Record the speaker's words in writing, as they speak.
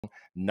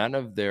None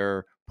of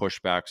their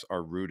pushbacks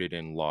are rooted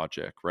in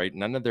logic, right?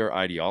 None of their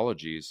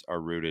ideologies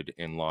are rooted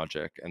in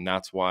logic. And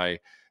that's why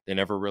they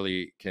never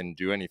really can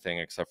do anything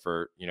except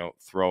for,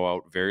 throw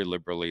out very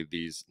liberally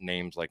these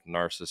names like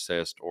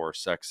narcissist or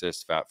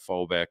sexist,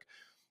 fatphobic,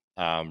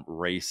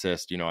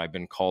 racist. I've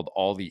been called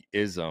all the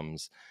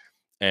isms,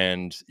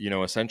 and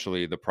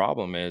essentially the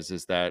problem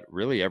is that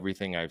really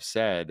everything I've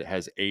said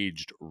has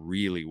aged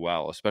really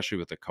well, especially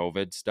with the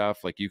COVID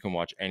stuff. Like, you can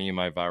watch any of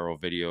my viral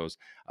videos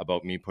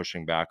about me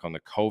pushing back on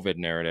the COVID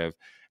narrative,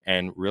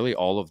 and really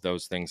all of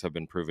those things have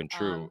been proven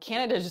true.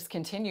 Canada just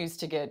continues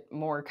to get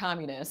more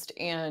communist.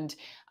 And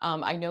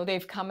I know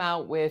they've come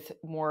out with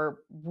more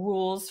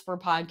rules for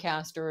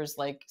podcasters,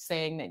 like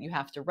saying that you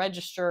have to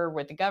register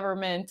with the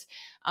government.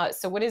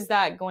 So, what is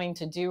that going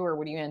to do, or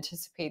what do you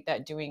anticipate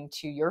that doing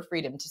to your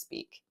freedom to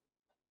speak?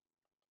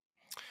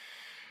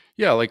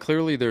 Yeah, like,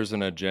 clearly there's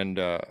an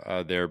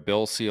agenda there.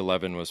 Bill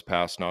C-11 was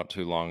passed not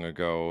too long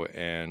ago,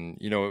 and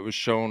it was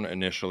shown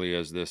initially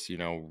as this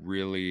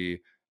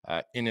really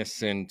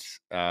innocent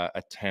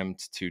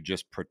attempt to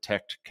just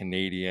protect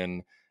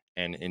Canadian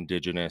and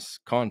Indigenous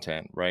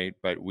content, right?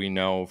 But we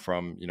know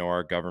from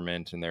our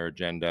government and their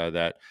agenda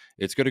that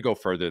it's going to go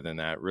further than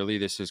that. Really,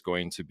 this is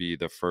going to be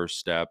the first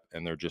step,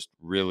 and they're just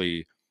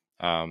really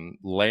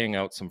laying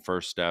out some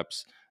first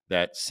steps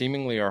that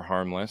seemingly are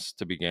harmless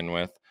to begin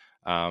with,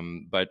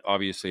 but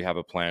obviously have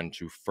a plan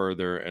to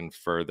further and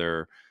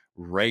further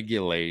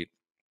regulate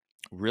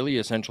really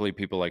essentially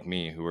people like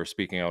me who are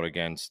speaking out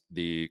against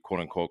the quote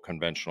unquote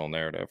conventional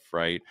narrative,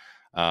 right?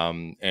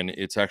 And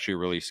it's actually a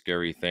really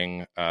scary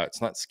thing.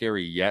 It's not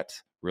scary yet.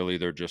 Really,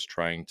 they're just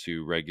trying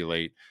to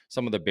regulate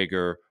some of the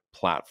bigger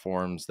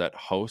platforms that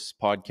host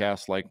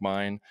podcasts like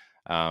mine.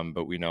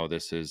 But we know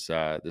this is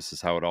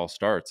how it all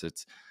starts.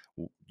 It's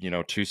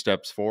two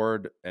steps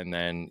forward, and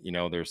then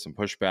there's some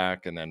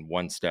pushback, and then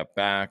one step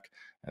back,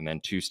 and then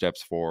two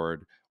steps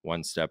forward,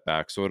 one step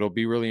back. So it'll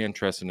be really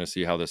interesting to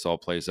see how this all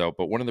plays out.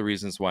 But one of the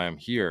reasons why I'm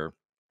here,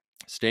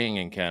 staying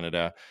in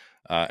Canada,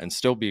 and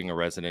still being a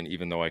resident,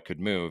 even though I could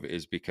move,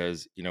 is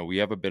because we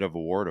have a bit of a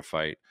war to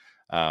fight,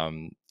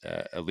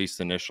 at least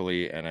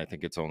initially, and I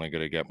think it's only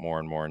going to get more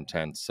and more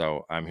intense.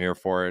 So I'm here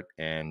for it,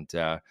 and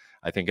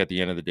I think at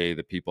the end of the day,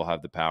 the people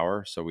have the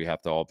power. So we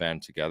have to all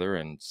band together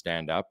and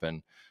stand up,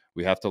 and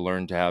we have to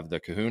learn to have the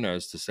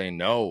kahunas to say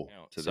no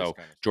to this kind of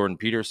stuff. Jordan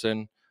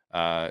Peterson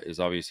is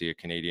obviously a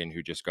Canadian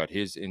who just got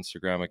his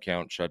Instagram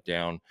account shut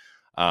down.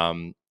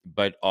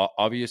 But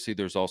obviously,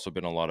 there's also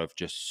been a lot of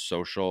just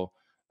social,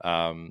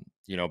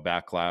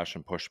 backlash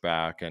and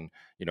pushback. And,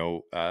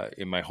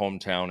 in my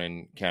hometown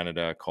in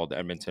Canada called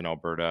Edmonton,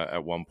 Alberta,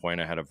 at one point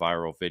I had a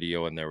viral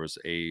video and there was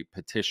a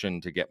petition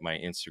to get my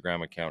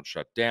Instagram account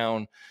shut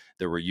down.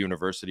 There were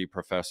university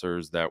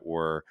professors that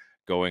were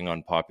going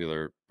on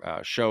popular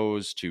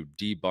shows to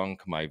debunk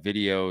my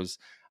videos.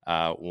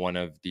 One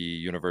of the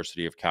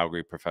University of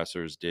Calgary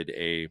professors did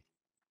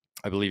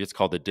I believe it's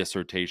called a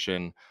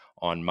dissertation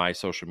on my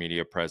social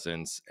media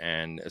presence,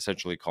 and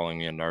essentially calling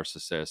me a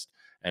narcissist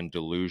and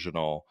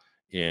delusional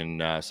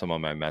in some of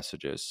my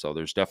messages. So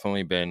there's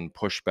definitely been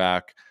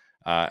pushback,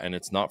 and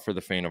it's not for the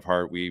faint of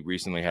heart. We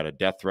recently had a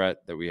death threat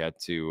that we had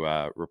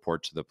to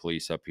report to the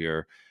police up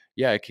here.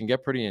 Yeah, it can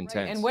get pretty Right,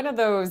 and intense. one of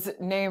those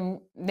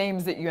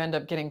names that you end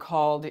up getting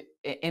called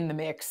in the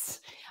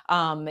mix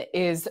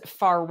is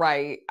far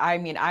right. I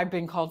mean, I've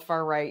been called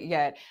far right,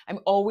 yet I'm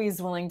always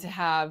willing to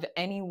have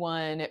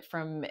anyone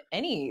from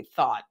any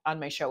thought on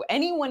my show.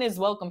 Anyone is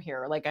welcome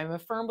here. Like, I'm a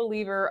firm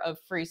believer of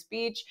free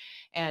speech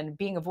and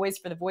being a voice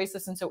for the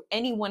voiceless, and so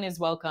anyone is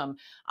welcome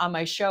on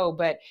my show.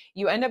 But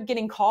you end up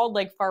getting called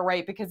like far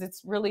right because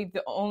it's really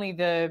only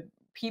the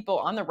people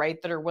on the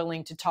right that are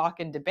willing to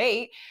talk and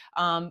debate.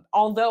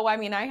 Although, I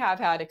mean, I have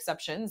had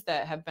exceptions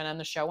that have been on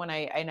the show, and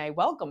I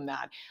welcome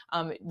that.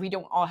 We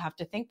don't all have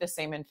to think the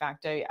same. In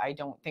fact, I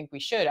don't think we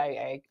should.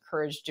 I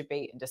encourage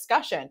debate and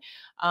discussion.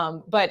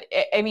 But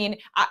I mean,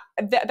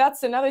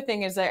 that's another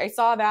thing is that I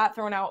saw that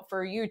thrown out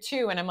for you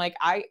too, and I'm like,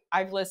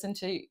 I've listened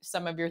to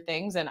some of your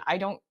things, and I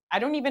don't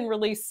even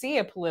really see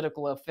a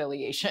political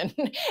affiliation,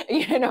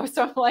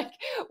 So I'm like,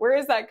 where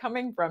is that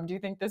coming from? Do you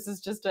think this is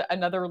just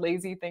another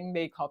lazy thing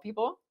they call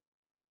people?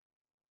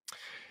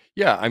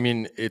 Yeah, I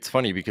mean, it's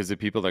funny because the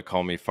people that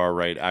call me far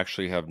right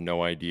actually have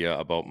no idea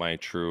about my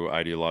true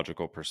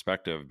ideological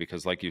perspective.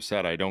 Because, like you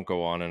said, I don't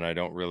go on and I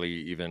don't really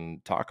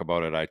even talk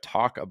about it. I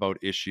talk about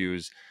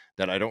issues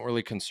that I don't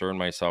really concern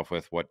myself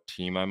with what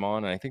team I'm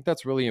on. And I think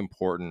that's really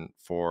important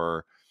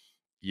for,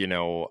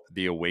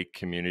 the awake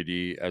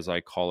community, as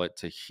I call it,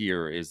 to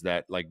hear is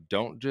that, like,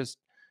 don't just,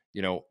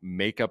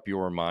 make up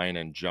your mind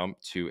and jump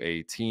to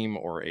a team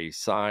or a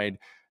side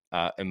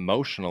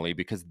emotionally,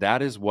 because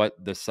that is what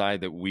the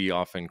side that we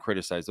often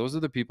criticize. Those are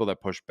the people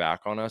that push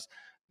back on us.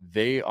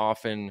 They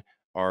often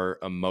are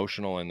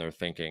emotional in their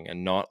thinking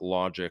and not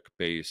logic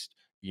based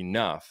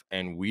enough.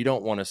 And we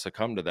don't want to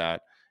succumb to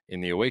that in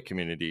the awake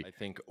community. I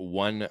think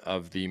one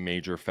of the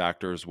major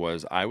factors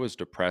was I was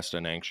depressed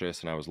and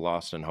anxious, and I was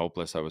lost and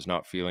hopeless. I was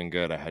not feeling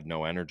good. I had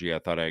no energy. I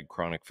thought I had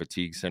chronic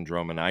fatigue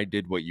syndrome. And I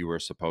did what you were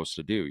supposed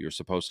to do. You're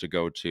supposed to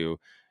go to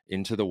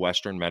into the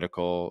Western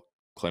medical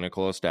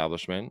clinical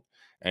establishment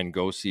and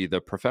go see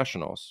the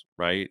professionals,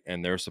 right?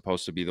 And they're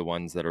supposed to be the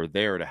ones that are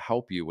there to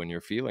help you when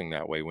you're feeling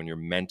that way, when you're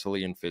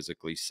mentally and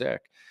physically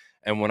sick.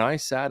 And when I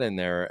sat in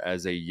there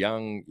as a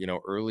young,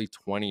 early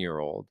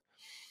 20-year-old,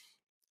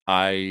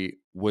 I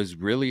was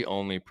really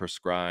only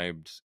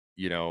prescribed,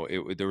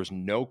 there was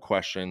no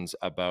questions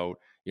about,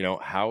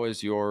 how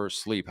is your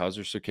sleep? How's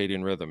your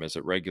circadian rhythm? Is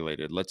it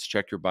regulated? Let's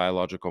check your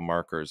biological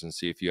markers and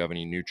see if you have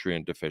any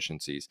nutrient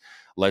deficiencies.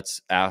 Let's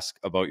ask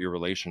about your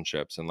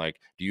relationships and, like,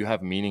 do you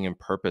have meaning and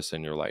purpose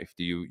in your life?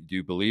 Do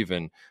you believe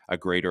in a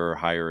greater or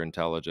higher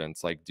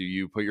intelligence? Like, do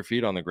you put your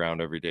feet on the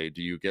ground every day?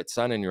 Do you get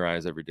sun in your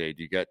eyes every day?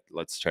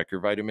 Let's check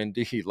your vitamin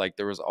D. Like,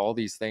 there was all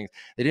these things.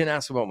 They didn't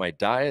ask about my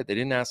diet. They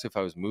didn't ask if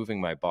I was moving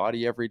my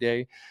body every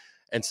day.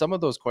 And some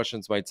of those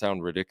questions might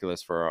sound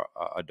ridiculous for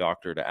a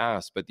doctor to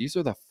ask, but these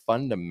are the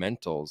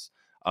fundamentals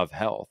of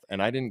health.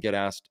 And I didn't get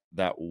asked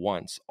that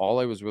once. All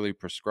I was really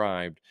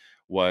prescribed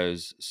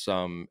was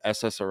some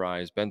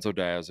SSRIs,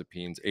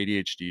 benzodiazepines,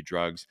 ADHD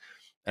drugs,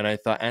 and I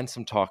thought, and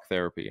some talk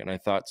therapy. And I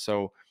thought,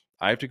 so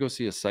I have to go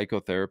see a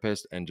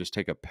psychotherapist and just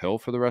take a pill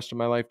for the rest of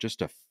my life just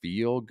to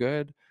feel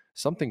good?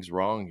 Something's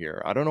wrong here.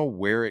 I don't know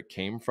where it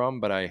came from,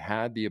 but I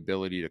had the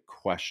ability to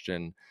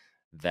question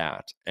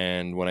that.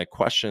 And when I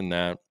questioned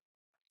that,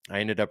 I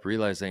ended up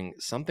realizing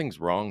something's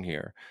wrong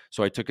here.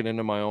 So I took it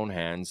into my own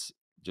hands.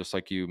 Just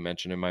like you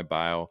mentioned in my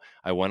bio,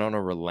 I went on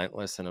a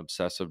relentless and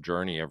obsessive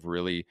journey of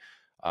really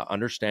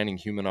understanding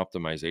human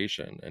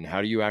optimization and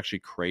how do you actually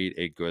create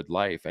a good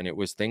life. And it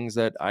was things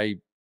that I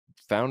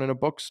found in a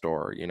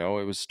bookstore. It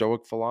was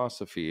Stoic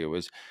philosophy. It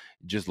was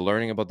just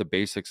learning about the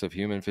basics of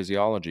human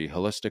physiology,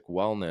 holistic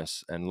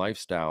wellness and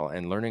lifestyle,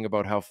 and learning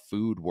about how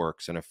food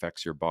works and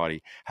affects your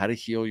body, how to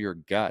heal your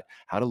gut,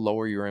 how to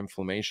lower your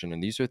inflammation.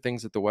 And these are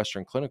things that the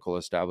Western clinical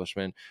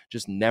establishment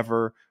just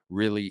never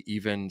really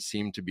even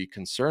seemed to be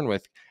concerned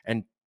with.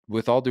 And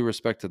with all due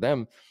respect to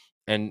them,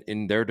 and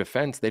in their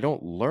defense, they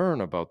don't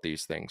learn about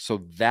these things.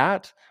 So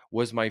that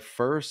was my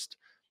first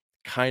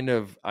kind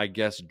of, I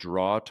guess,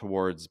 draw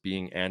towards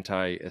being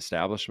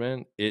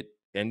anti-establishment. It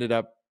ended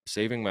up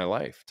saving my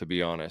life, to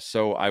be honest.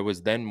 So I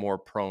was then more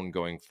prone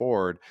going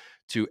forward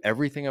to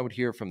everything I would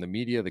hear from the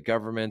media, the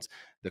governments,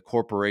 the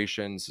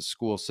corporations, the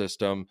school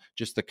system,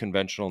 just the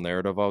conventional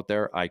narrative out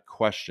there. I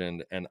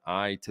questioned, and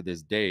I, to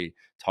this day,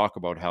 talk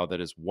about how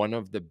that is one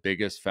of the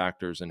biggest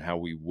factors in how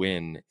we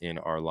win in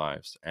our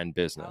lives and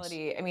business.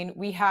 Reality. I mean,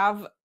 we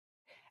have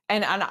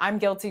and I'm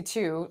guilty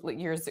too, like,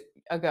 years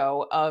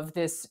ago of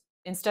this.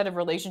 Instead of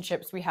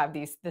relationships, we have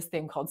this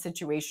thing called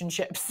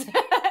situationships.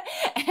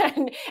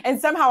 And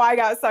somehow I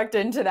got sucked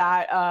into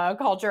that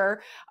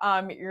culture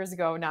years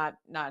ago. Not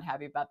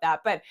happy about that.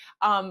 But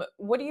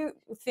what do you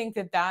think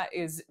that that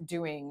is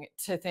doing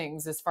to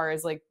things as far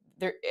as like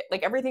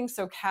like everything's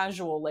so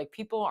casual, like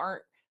people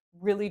aren't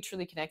really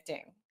truly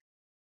connecting.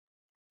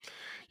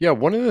 Yeah,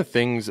 one of the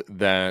things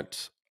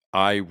that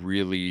I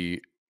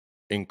really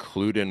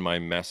include in my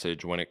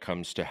message when it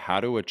comes to how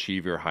to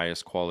achieve your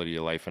highest quality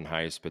of life and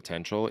highest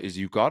potential is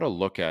you got to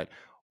look at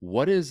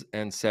what is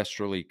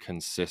ancestrally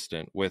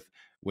consistent with.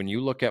 When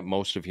you look at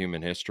most of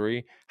human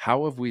history,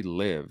 how have we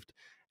lived?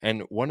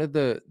 And one of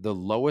the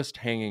lowest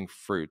hanging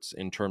fruits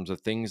in terms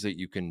of things that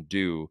you can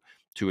do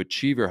to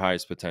achieve your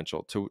highest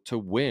potential, to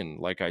win,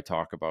 like I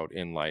talk about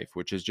in life,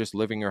 which is just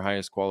living your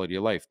highest quality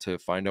of life, to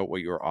find out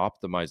what you're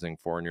optimizing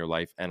for in your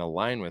life and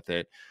align with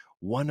it.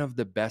 One of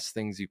the best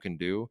things you can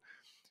do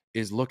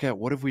is look at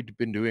what have we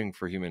been doing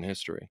for human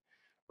history,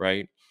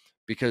 right?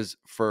 Because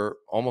for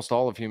almost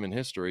all of human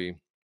history,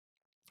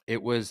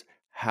 it was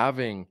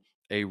having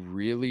a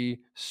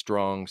really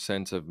strong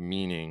sense of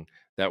meaning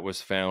that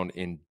was found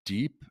in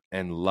deep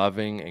and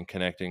loving and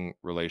connecting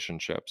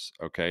relationships,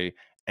 okay?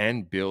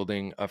 And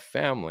building a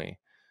family.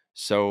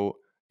 So,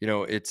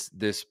 it's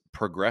this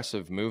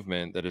progressive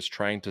movement that is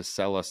trying to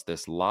sell us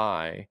this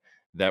lie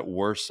that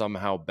we're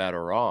somehow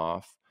better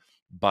off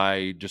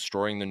by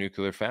destroying the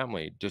nuclear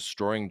family,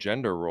 destroying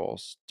gender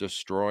roles,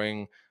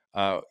 destroying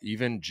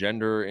even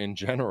gender in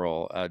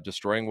general,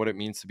 destroying what it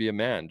means to be a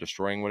man,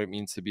 destroying what it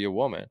means to be a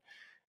woman.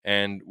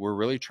 And we're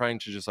really trying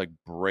to just like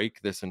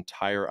break this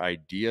entire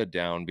idea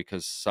down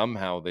because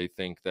somehow they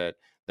think that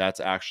that's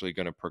actually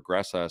going to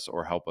progress us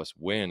or help us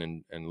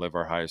win and live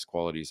our highest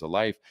qualities of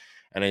life.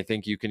 And I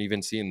think you can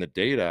even see in the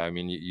data. I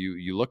mean,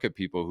 you look at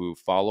people who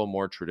follow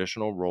more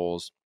traditional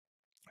roles,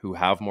 who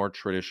have more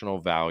traditional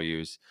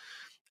values,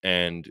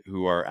 and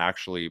who are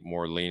actually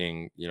more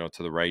leaning,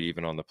 to the right,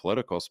 even on the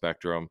political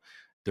spectrum.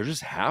 They're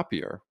just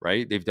happier,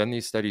 right? They've done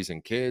these studies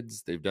in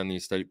kids. They've done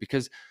these studies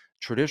because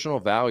traditional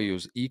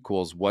values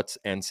equals what's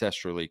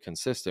ancestrally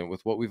consistent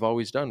with what we've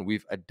always done.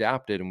 We've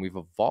adapted and we've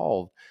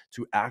evolved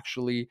to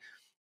actually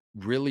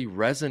really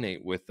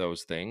resonate with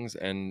those things.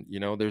 And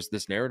there's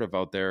this narrative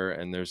out there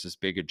and there's this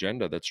big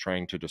agenda that's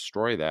trying to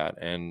destroy that.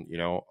 And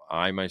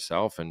I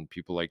myself and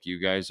people like you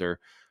guys are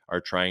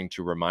trying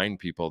to remind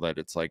people that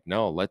it's like,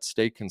 no, let's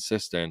stay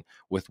consistent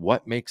with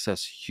what makes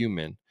us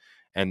human.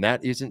 And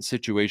that isn't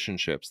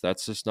situationships.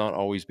 That's just not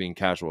always being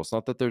casual. It's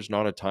not that there's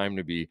not a time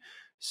to be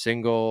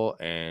single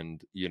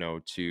and,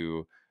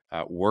 to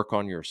work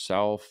on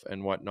yourself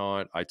and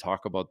whatnot. I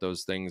talk about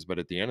those things, but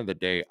at the end of the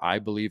day, I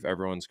believe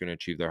everyone's going to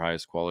achieve their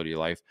highest quality of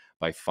life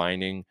by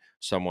finding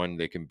someone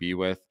they can be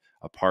with,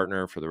 a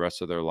partner for the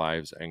rest of their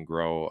lives, and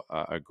grow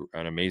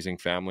an amazing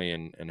family,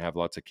 and have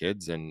lots of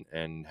kids,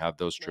 and have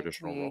those Right.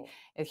 traditional We roles.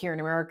 here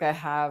in America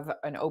have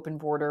an open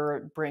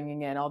border,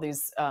 bringing in all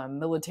these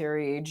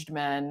military aged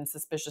men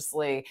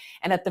suspiciously.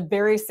 And at the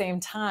very same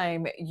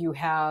time, you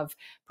have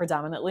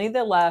predominantly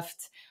the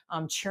left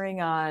cheering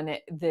on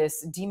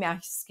this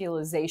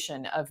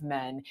demasculization of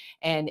men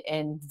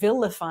and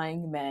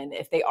vilifying men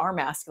if they are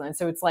masculine.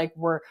 So it's like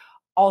we're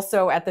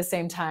also at the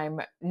same time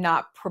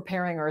not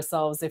preparing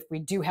ourselves if we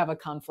do have a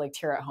conflict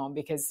here at home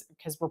because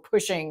we're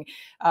pushing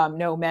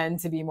no men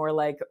to be more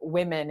like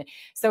women.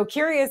 So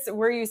curious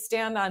where you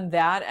stand on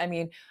that. I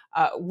mean,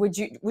 would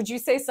you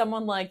say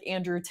someone like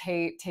Andrew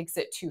Tate takes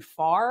it too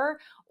far,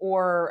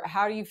 or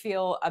how do you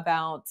feel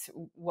about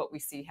what we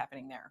see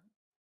happening there?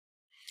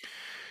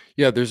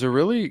 Yeah, there's a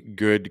really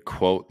good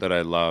quote that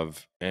I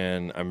love,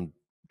 and I'm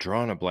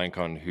drawing a blank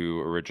on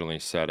who originally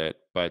said it,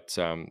 but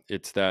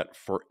it's that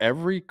for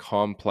every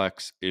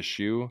complex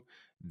issue,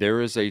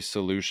 there is a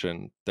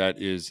solution that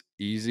is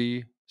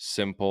easy,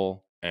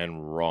 simple,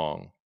 and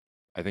wrong.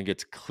 I think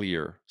it's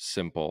clear,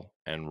 simple,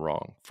 and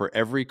wrong. For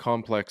every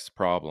complex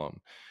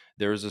problem,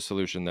 there is a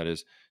solution that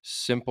is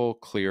simple,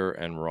 clear,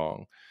 and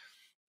wrong.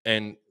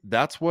 And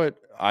that's what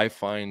I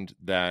find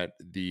that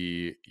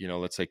the,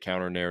 let's say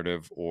counter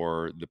narrative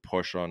or the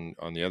push on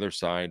the other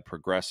side,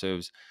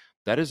 progressives,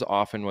 that is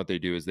often what they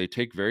do is they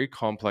take very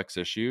complex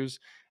issues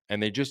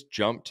and they just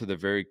jump to the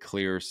very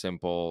clear,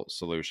 simple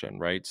solution,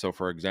 right? So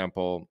for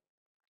example,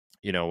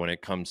 when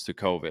it comes to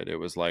COVID, it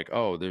was like,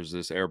 oh, there's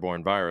this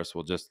airborne virus.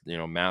 We'll just,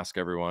 mask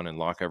everyone and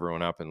lock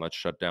everyone up and let's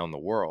shut down the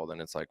world.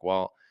 And it's like,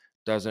 well,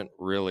 doesn't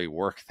really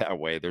work that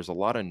way. There's a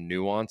lot of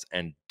nuance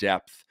and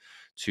depth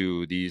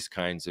to these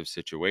kinds of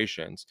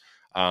situations.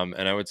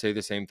 And I would say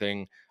the same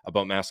thing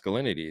about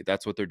masculinity.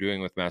 That's what they're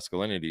doing with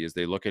masculinity is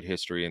they look at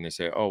history and they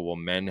say, oh, well,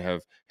 men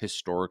have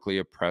historically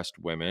oppressed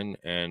women,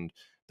 and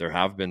there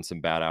have been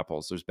some bad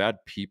apples. There's bad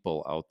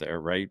people out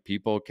there, right?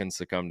 People can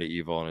succumb to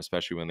evil, and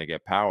especially when they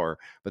get power,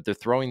 but they're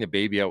throwing the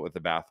baby out with the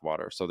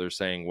bathwater. So they're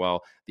saying,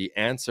 well, the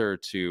answer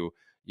to,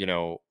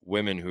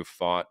 women who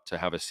fought to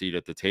have a seat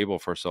at the table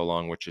for so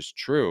long, which is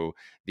true,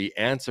 the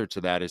answer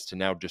to that is to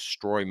now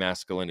destroy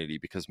masculinity,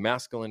 because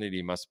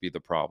masculinity must be the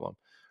problem,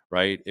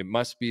 right? It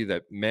must be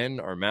that men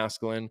are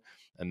masculine,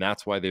 and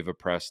that's why they've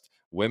oppressed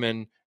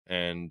women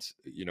and,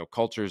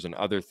 cultures and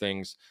other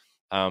things.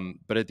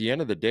 But at the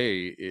end of the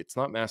day, it's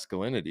not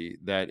masculinity.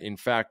 That, in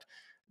fact,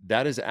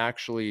 that is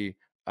actually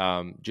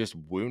just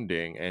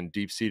wounding and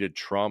deep seated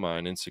trauma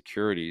and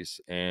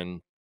insecurities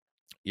and,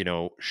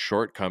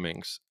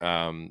 shortcomings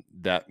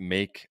that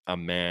make a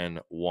man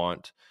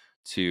want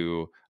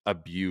to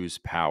abuse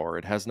power.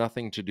 It has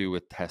nothing to do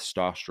with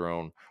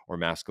testosterone or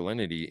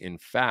masculinity. In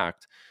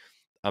fact,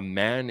 a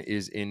man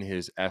is in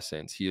his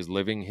essence. He is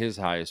living his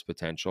highest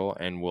potential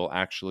and will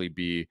actually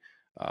be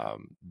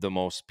the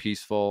most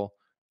peaceful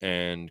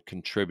and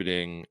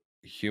contributing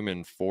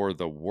human for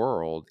the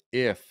world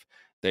if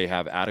they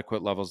have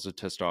adequate levels of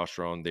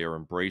testosterone. They are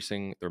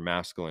embracing their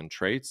masculine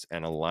traits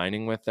and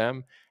aligning with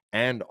them,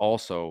 and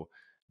also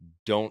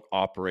don't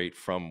operate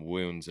from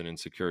wounds and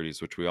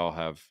insecurities, which we all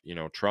have,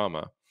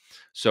 trauma.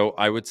 So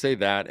I would say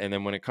that. And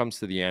then when it comes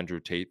to the Andrew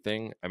Tate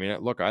thing, I mean,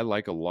 look, I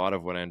like a lot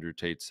of what Andrew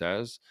Tate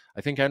says. I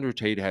think Andrew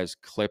Tate has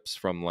clips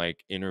from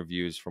like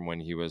interviews from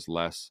when he was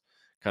less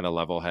kind of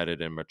level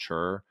headed and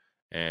mature.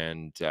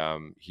 And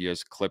he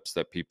has clips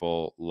that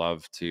people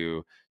love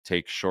to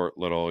take short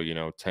little,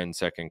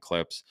 10-second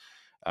clips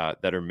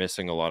that are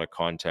missing a lot of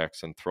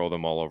context and throw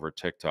them all over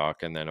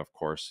TikTok. And then, of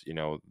course,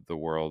 the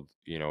world,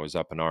 is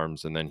up in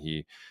arms, and then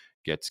he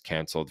gets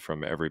canceled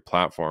from every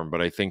platform.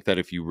 But I think that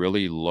if you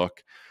really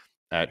look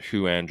at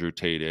who Andrew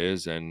Tate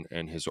is and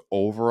his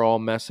overall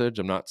message,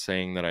 I'm not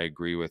saying that I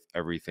agree with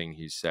everything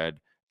he said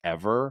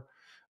ever,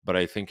 but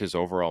I think his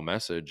overall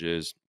message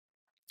is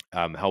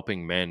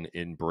helping men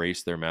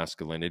embrace their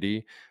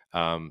masculinity,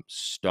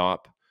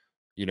 stop,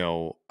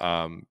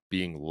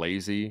 being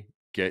lazy,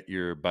 get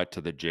your butt to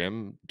the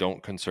gym.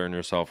 Don't concern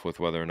yourself with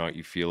whether or not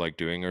you feel like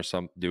doing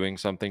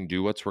something.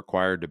 Do what's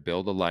required to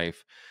build a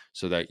life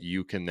so that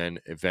you can then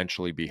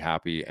eventually be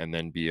happy and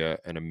then be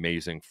an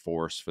amazing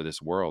force for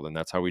this world. And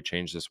that's how we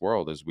change this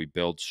world: is we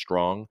build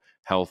strong,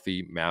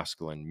 healthy,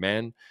 masculine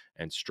men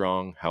and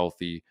strong,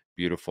 healthy,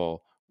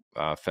 beautiful,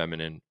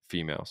 feminine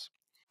females.